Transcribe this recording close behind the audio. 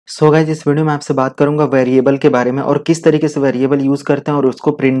So guys इस video में आपसे बात करूंगा वेरिएबल के बारे में और किस तरीके से वेरिएबल यूज़ करते हैं और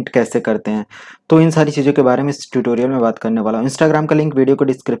उसको प्रिंट कैसे करते हैं। तो इन सारी चीज़ों के बारे में इस ट्यूटोरियल में बात करने वाला हूँ। इंस्टाग्राम का लिंक वीडियो को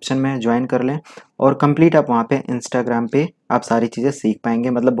डिस्क्रिप्शन में ज्वाइन कर लें और कंप्लीट आप वहाँ पे इंस्टाग्राम पे आप सारी चीज़ें सीख पाएंगे,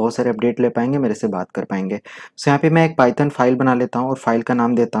 मतलब बहुत सारे अपडेट ले पाएंगे, मेरे से बात कर पाएंगे। सो यहाँ पे मैं एक पाइथन फाइल बना लेता हूँ और फाइल का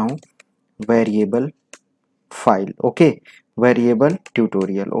नाम देता हूँ variable file. Okay, variable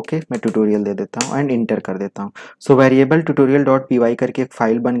tutorial. Okay, मैं ट्यूटोरियल दे देता हूँ एंड इंटर कर देता हूँ। So variable tutorial dot P करके एक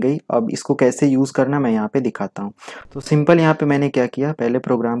फाइल बन गई। अब इसको कैसे यूज़ करना मैं यहाँ पे दिखाता हूँ। तो सिंपल यहाँ पे मैंने क्या किया, पहले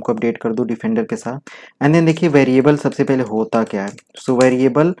प्रोग्राम को अपडेट कर दूँ डिफेंडर के साथ एंड देन देखिए वेरिएबल सबसे पहले होता क्या है। सो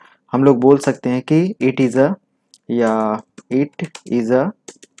वेरिएबल हम लोग बोल सकते हैं कि it is a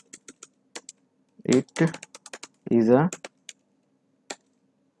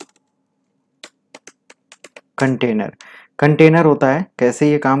container. Container होता है, कैसे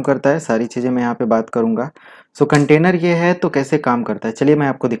ये काम करता है सारी चीज़ें मैं यहाँ पे बात करूँगा। सो कंटेनर ये है तो कैसे काम करता है चलिए मैं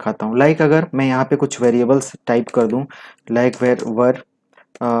आपको दिखाता हूँ। लाइक अगर मैं यहाँ पे कुछ वेरिएबल्स टाइप कर दूँ, लाइक वेर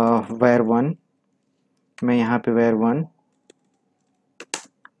वन, मैं यहाँ पे वेर वन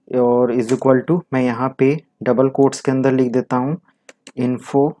और इज इक्वल टू मैं यहाँ पे डबल कोट्स के अंदर लिख देता हूँ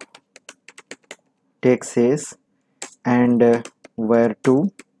infotechshesh and where two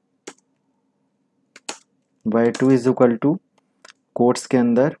is equal to quotes के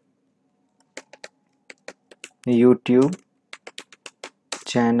अंदर YouTube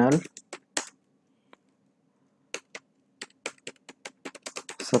channel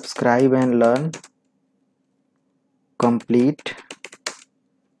subscribe and learn complete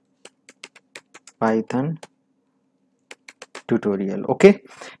Python tutorial. Okay,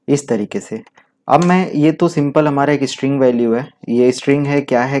 इस तरीके से। अब मैं ये तो सिंपल हमारा एक स्ट्रिंग वैल्यू है, ये स्ट्रिंग है,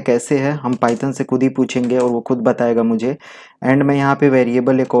 क्या है कैसे है हम पाइथन से खुद ही पूछेंगे और वो खुद बताएगा मुझे। एंड मैं यहाँ पे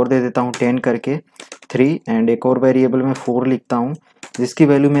वेरिएबल एक और दे देता हूँ 10 करके 3 एंड एक और वेरिएबल में 4 लिखता हूँ जिसकी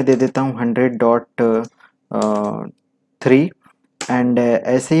वैल्यू मैं दे देता हूँ 100.3 एंड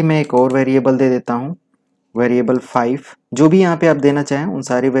ऐसे ही मैं एक और वेरिएबल दे देता हूँ वेरिएबल 5। जो भी यहाँ पे आप देना चाहें उन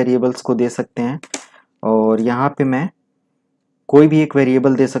सारे वेरिएबल्स को दे सकते हैं और यहाँ पे मैं कोई भी एक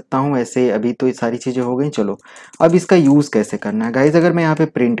वेरिएबल दे सकता हूँ। ऐसे अभी तो ये सारी चीज़ें हो गई। चलो अब इसका यूज़ कैसे करना है गाइज। अगर मैं यहाँ पे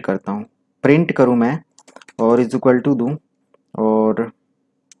प्रिंट करता हूँ, प्रिंट करूँ मैं और इज इक्वल टू दूँ और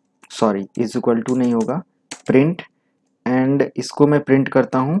सॉरी इज इक्वल टू नहीं होगा, प्रिंट एंड इसको मैं प्रिंट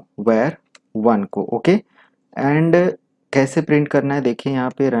करता हूँ वेर वन को। ओके, एंड कैसे प्रिंट करना है देखिए,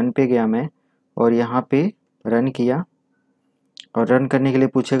 यहाँ पे रन पे गया मैं और यहाँ पे रन किया और रन करने के लिए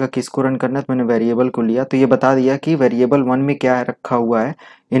पूछेगा किसको रन करना है, तो मैंने वेरिएबल को लिया तो ये बता दिया कि वेरिएबल वन में क्या रखा हुआ है,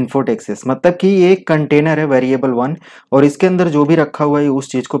 infotechshesh। मतलब कि ये एक कंटेनर है वेरिएबल वन और इसके अंदर जो भी रखा हुआ है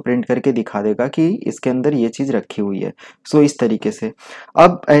उस चीज़ को प्रिंट करके दिखा देगा कि इसके अंदर ये चीज़ रखी हुई है। सो इस तरीके से।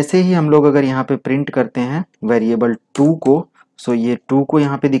 अब ऐसे ही हम लोग अगर यहाँ पे प्रिंट करते हैं वेरिएबल टू को, सो ये टू को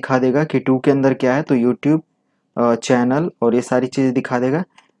यहाँ पे दिखा देगा कि टू के अंदर क्या है, तो यूट्यूब चैनल और ये सारी चीज़ें दिखा देगा।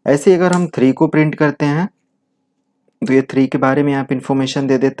 ऐसे ही अगर हम थ्री को प्रिंट करते हैं तो ये थ्री के बारे में यहाँ पे इंफॉर्मेशन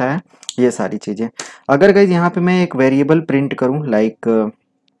दे देता है, ये सारी चीज़ें। अगर गाइज यहाँ पे मैं एक वेरिएबल प्रिंट करूँ, लाइक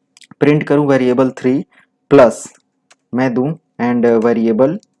प्रिंट करूँ वेरिएबल थ्री प्लस मैं दूँ एंड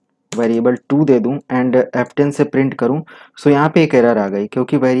वेरिएबल टू दे दूँ एंड F10 से प्रिंट करूँ, सो यहाँ पे एक एरर आ गई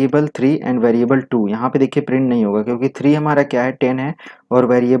क्योंकि variable three and variable to यहाँ पे देखिए प्रिंट नहीं होगा क्योंकि थ्री हमारा क्या है 10 है और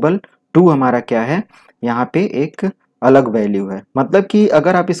वेरिएबल टू हमारा क्या है, यहाँ पे एक अलग वैल्यू है। मतलब कि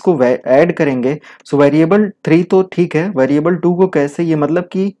अगर आप इसको ऐड करेंगे, सो वेरिएबल थ्री तो ठीक है, वेरिएबल टू को कैसे, ये मतलब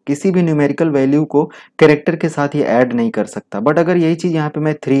कि किसी भी न्यूमेरिकल वैल्यू को कैरेक्टर के साथ ये ऐड नहीं कर सकता। बट अगर यही चीज़ यहाँ पे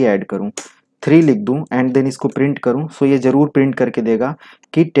मैं थ्री ऐड करूँ, थ्री लिख दूँ एंड देन इसको प्रिंट करूँ, सो ये जरूर प्रिंट करके देगा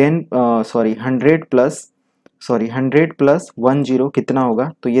कि 100 प्लस 10 कितना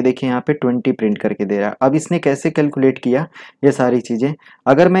होगा, तो ये देखिए यहाँ पे 20 प्रिंट करके दे रहा है। अब इसने कैसे कैलकुलेट किया ये सारी चीज़ें,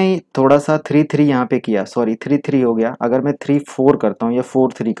 अगर मैं थोड़ा सा 3 यहाँ पे किया, सॉरी 3 हो गया, अगर मैं 3 4 करता हूँ या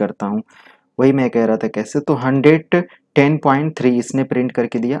 4 3 करता हूँ, वही मैं कह रहा था कैसे, तो 110.3 इसने प्रिंट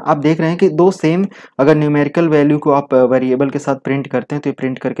करके दिया। आप देख रहे हैं कि दो सेम अगर न्यूमेरिकल वैल्यू को आप वेरिएबल के साथ प्रिंट करते हैं तो ये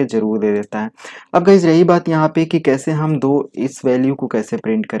प्रिंट करके जरूर दे देता है। अब गाइस रही बात यहाँ पे कि कैसे हम दो इस वैल्यू को कैसे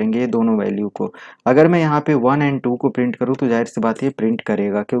प्रिंट करेंगे, ये दोनों वैल्यू को। अगर मैं यहाँ पे 1 एंड 2 को प्रिंट करूँ तो जाहिर सी बात ये प्रिंट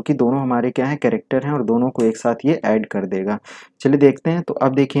करेगा क्योंकि दोनों हमारे क्या है, कैरेक्टर हैं और दोनों को एक साथ ये ऐड कर देगा। चलिए देखते हैं। तो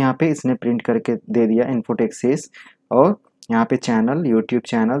अब देखिए यहाँ पे इसने प्रिंट करके दे दिया infotechshesh और यहाँ पे channel YouTube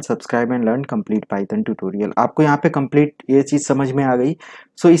channel subscribe and learn complete Python tutorial. आपको यहाँ पे कंप्लीट ये चीज़ समझ में आ गई।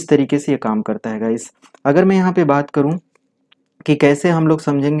 सो इस तरीके से ये काम करता है गाइस। अगर मैं यहाँ पे बात करूँ कि कैसे हम लोग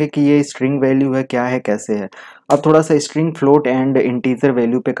समझेंगे कि ये स्ट्रिंग वैल्यू है क्या है कैसे है, अब थोड़ा सा string float and integer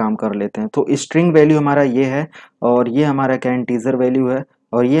value पे काम कर लेते हैं। तो स्ट्रिंग वैल्यू हमारा ये है और ये हमारा क्या इंटीजर वैल्यू है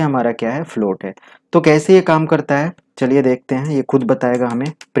और ये हमारा क्या है फ्लोट है। तो कैसे ये काम करता है चलिए देखते हैं, ये खुद बताएगा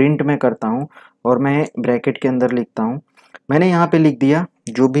हमें। प्रिंट में करता हूँ और मैं ब्रैकेट के अंदर लिखता हूँ। मैंने यहाँ पे लिख दिया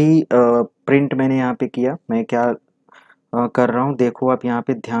जो भी प्रिंट मैंने यहाँ पे किया। मैं क्या कर रहा हूँ देखो आप यहाँ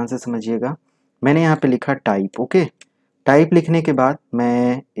पे ध्यान से समझिएगा। मैंने यहाँ पे लिखा टाइप। ओके, टाइप लिखने के बाद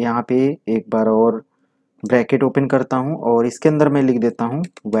मैं यहाँ पे एक बार और ब्रैकेट ओपन करता हूँ और इसके अंदर मैं लिख देता हूँ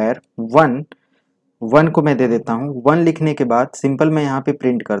where 1 को मैं दे देता हूँ। 1 लिखने के बाद सिंपल मैं यहाँ पे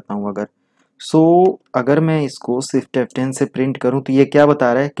प्रिंट करता हूँ। अगर मैं इसको शिफ्ट F10 से प्रिंट करूँ तो ये क्या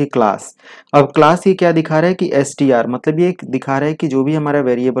बता रहा है कि क्लास। अब क्लास ये क्या दिखा रहा है कि str, मतलब ये दिखा रहा है कि जो भी हमारा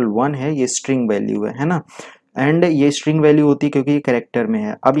वेरिएबल 1 है ये स्ट्रिंग वैल्यू है ना। एंड ये स्ट्रिंग वैल्यू होती है क्योंकि ये कैरेक्टर में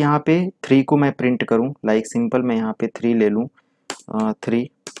है। अब यहाँ पे 3 को मैं प्रिंट करूँ, लाइक सिंपल मैं यहाँ पे 3 ले लूँ, 3,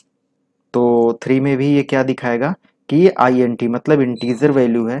 तो 3 में भी ये क्या दिखाएगा कि ये INT मतलब इंटीजर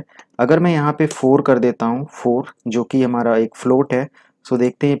वैल्यू है। अगर मैं यहाँ पे 4 कर देता हूँ, 4 जो कि हमारा एक फ्लोट है, सो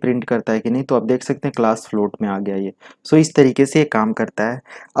देखते हैं ये प्रिंट करता है कि नहीं। तो आप देख सकते हैं क्लास फ्लोट में आ गया ये। सो इस तरीके से ये काम करता है।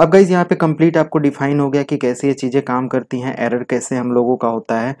 अब गाइज यहाँ पे कंप्लीट आपको डिफाइन हो गया कि कैसे ये चीज़ें काम करती हैं, एरर कैसे हम लोगों का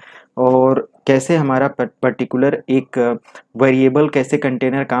होता है, और कैसे हमारा पर्टिकुलर एक वेरिएबल कैसे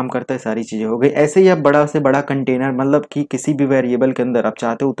कंटेनर काम करता है, सारी चीज़ें हो गई। ऐसे ही आप बड़ा से बड़ा कंटेनर, मतलब कि किसी भी वेरिएबल के अंदर आप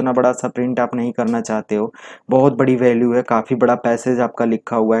चाहते हो उतना बड़ा सा प्रिंट आप नहीं करना चाहते हो, बहुत बड़ी वैल्यू है, काफ़ी बड़ा पैसेज आपका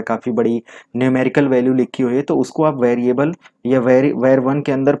लिखा हुआ है, काफ़ी बड़ी न्यूमेरिकल वैल्यू लिखी हुई है, तो उसको आप वेरिएबल या वेर 1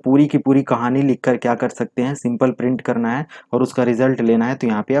 के अंदर पूरी की पूरी कहानी लिखकर क्या कर सकते हैं, सिंपल प्रिंट करना है और उसका रिजल्ट लेना है, तो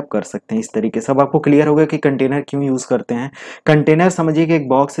यहाँ पे आप कर सकते हैं इस तरीके से। अब आपको क्लियर होगा कि कंटेनर क्यों यूज़ करते हैं। कंटेनर समझिए कि एक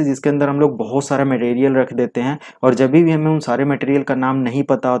बॉक्स है जिसके अंदर हम लोग बहुत सारा मटेरियल रख देते हैं, और जब भी हमें उन सारे मटेरियल का नाम नहीं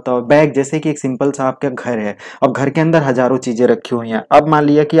पता होता, और बैग जैसे कि एक सिंपल सा आपका घर है, अब घर के अंदर हजारों चीज़ें रखी हुई हैं। अब मान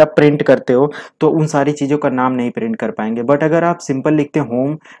लिया कि आप प्रिंट करते हो तो उन सारी चीज़ों का नाम नहीं प्रिंट कर पाएंगे, बट अगर आप सिंपल लिखते हैं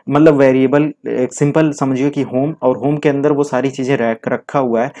होम, मतलब वेरिएबल एक सिंपल समझिए कि होम, और होम के अंदर वो सारी चीज़ें रखा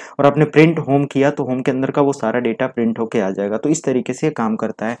हुआ है, और आपने प्रिंट होम किया तो होम के अंदर का वो सारा डेटा प्रिंट होके आ जाएगा। तो इस तरीके से ये काम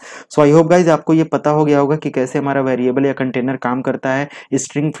करता है। सो आई होप गाइज आपको ये पता हो गया होगा कि कैसे हमारा वेरिएबल या कंटेनर काम करता है,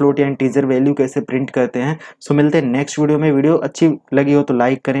 स्ट्रिंग, फ्लोट या इंटीजर वैल्यू कैसे प्रिंट करते हैं। सो मिलते हैं नेक्स्ट वीडियो में। वीडियो अच्छी लगी हो तो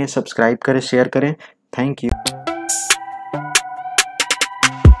लाइक करें, सब्सक्राइब करें, शेयर करें। Thank you.